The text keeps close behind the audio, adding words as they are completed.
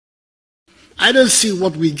I don't see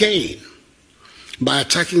what we gain by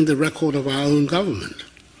attacking the record of our own government.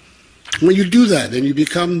 When you do that, and you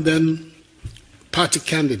become then party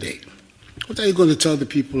candidate, what are you going to tell the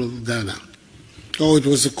people of Ghana? Oh, it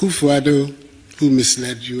was Akufo-Addo who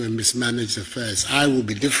misled you and mismanaged affairs. I will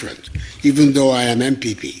be different, even though I am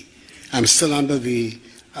NPP. I'm still under the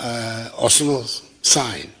Oslo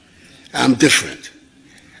sign. I'm different.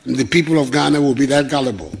 And the people of Ghana will be that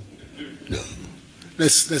gullible. No.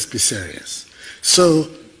 Let's be serious. So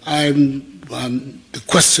the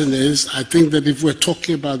question is, I think that if we're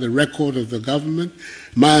talking about the record of the government,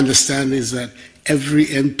 my understanding is that every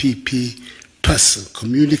NPP person,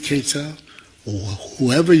 communicator, or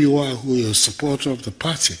whoever you are, who is a supporter of the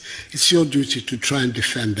party, it's your duty to try and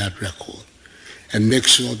defend that record and make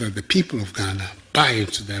sure that the people of Ghana buy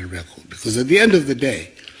into that record. Because at the end of the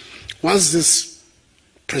day, once this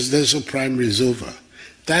presidential primary is over,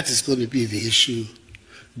 that is going to be the issue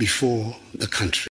before the country.